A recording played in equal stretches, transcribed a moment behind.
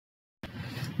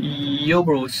Yo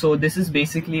bro, so this is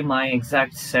basically my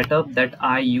exact setup that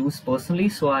I use personally,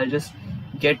 so I'll just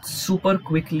get super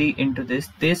quickly into this.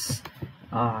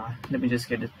 Let me just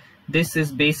get it. This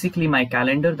is basically my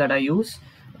calendar that I use.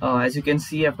 As you can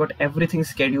see, I've got everything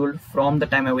scheduled from the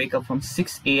time I wake up from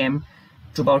 6 a.m.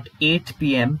 to about 8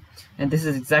 p.m. and this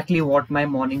is exactly what my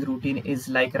morning routine is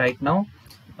like right now.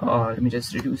 Let me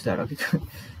just reduce that. Okay.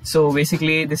 So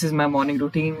basically this is my morning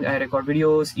routine. I record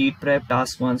videos, eat, prep,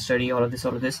 task one, study, all of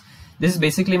this. This is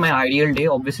basically my ideal day.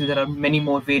 Obviously there are many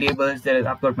more variables there.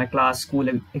 I've got my class, school,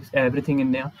 everything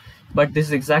in there, but this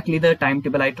is exactly the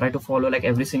timetable I try to follow like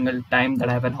every single time that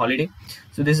I have a holiday.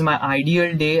 So this is my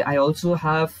ideal day. I also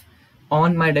have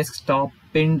on my desktop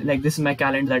pinned, like this is my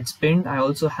calendar that's pinned. I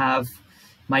also have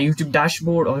my YouTube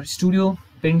dashboard or studio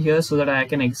pinned here so that I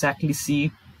can exactly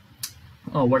see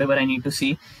whatever I need to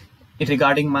see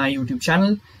regarding my YouTube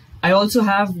channel. I also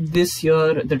have this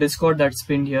here, the Discord that's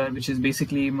pinned here, which is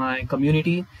basically my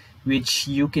community, which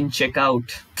you can check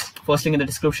out. First link in the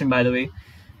description, by the way.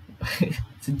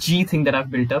 It's a G thing that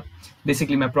I've built up,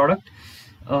 basically my product.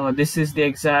 This is the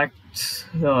exact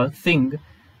thing,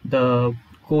 the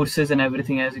courses and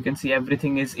everything. As you can see,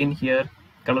 everything is in here.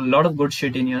 Got a lot of good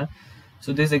shit in here.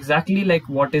 So this is exactly like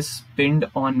what is pinned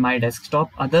on my desktop.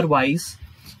 Otherwise,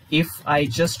 if I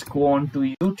just go on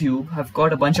to YouTube, I've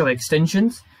got a bunch of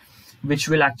extensions which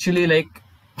will actually like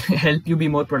help you be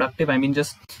more productive. I mean,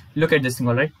 just look at this thing,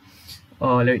 all right?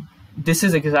 Like, this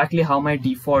is exactly how my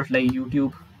default like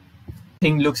YouTube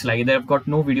thing looks like. I've got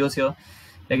no videos here.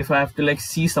 Like if I have to like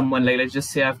see someone, like let's just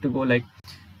say I have to go like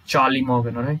Charlie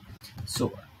Morgan, all right?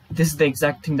 So this is the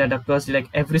exact thing that occurs. Like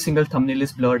every single thumbnail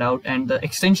is blurred out, and the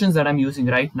extensions that I'm using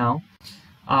right now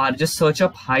are just search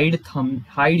up hide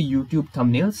YouTube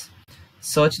thumbnails,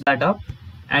 search that up,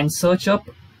 and search up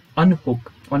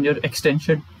unhook on your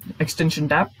extension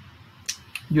tab.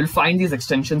 You'll find these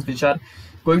extensions which are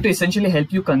going to essentially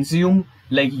help you consume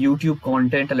like YouTube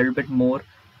content a little bit more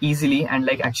easily and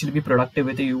like actually be productive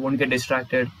with it. You won't get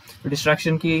distracted. The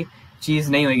distraction ki cheez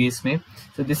nahi hogi isme.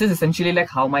 So this is essentially like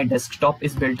how my desktop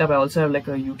is built up. I also have like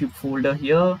a YouTube folder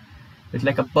here with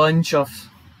like a bunch of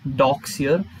docs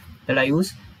here that I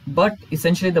use, but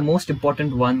essentially the most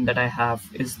important one that I have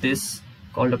is this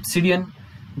called Obsidian,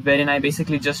 wherein I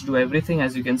basically just do everything.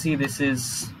 As you can see, this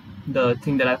is the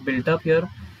thing that I've built up here.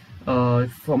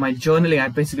 For my journaling, I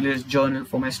basically just journal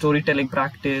for my storytelling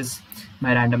practice,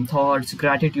 my random thoughts,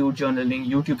 gratitude journaling,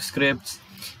 YouTube scripts,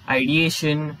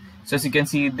 ideation. So as you can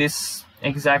see, this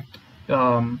exact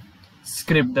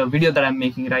script, the video that I'm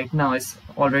making right now is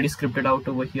already scripted out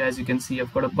over here. As you can see,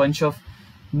 I've got a bunch of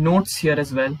notes here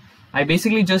as well. I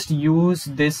basically just use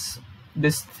this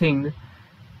thing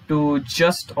to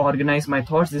just organize my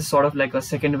thoughts. This is sort of like a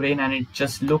second brain, and it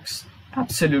just looks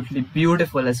absolutely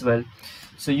beautiful as well.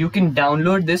 So you can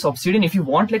download this Obsidian if you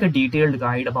want like a detailed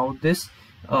guide about this.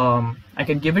 I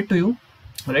can give it to you.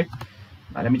 All right,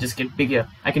 let me just get big here.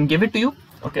 I can give it to you.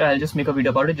 Okay, I'll just make a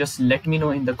video about it. Just let me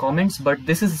know in the comments. But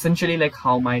this is essentially like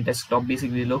how my desktop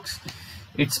basically looks.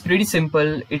 It's pretty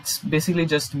simple. It's basically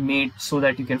just made so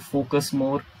that you can focus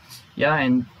more. Yeah,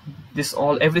 and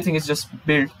everything is just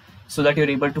built so that you're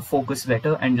able to focus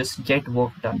better and just get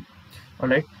work done. All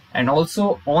right, and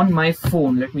also on my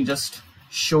phone, let me just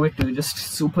show it to you just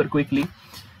super quickly.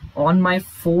 On my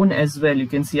phone as well, you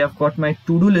can see I've got my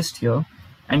to-do list here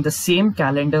and the same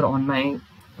calendar on my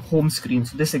home screen.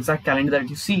 So this exact calendar that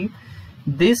you see,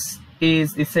 this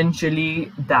is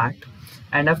essentially that,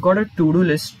 and I've got a to-do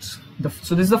list.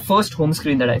 So this is the first home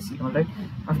screen that I see. All right,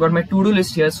 I've got my to-do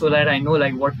list here so that I know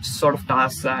like what sort of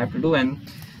tasks I have to do, and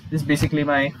this is basically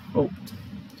my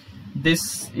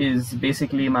this is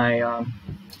basically my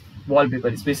wallpaper.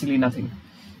 It's basically nothing.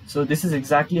 So this is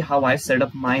exactly how I set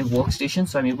up my workstation,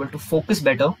 so I'm able to focus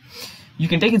better. You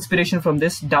can take inspiration from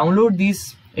this. Download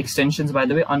these extensions, by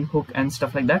the way, unhook and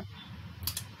stuff like that.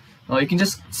 You can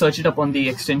just search it up on the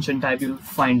extension tab, you'll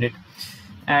find it.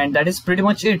 And that is pretty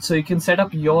much it. So you can set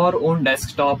up your own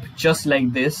desktop just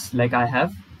like this, like I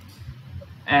have,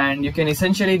 and you can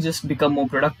essentially just become more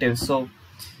productive. So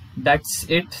that's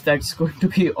it. That's going to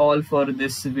be all for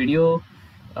this video.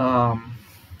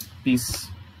 Peace.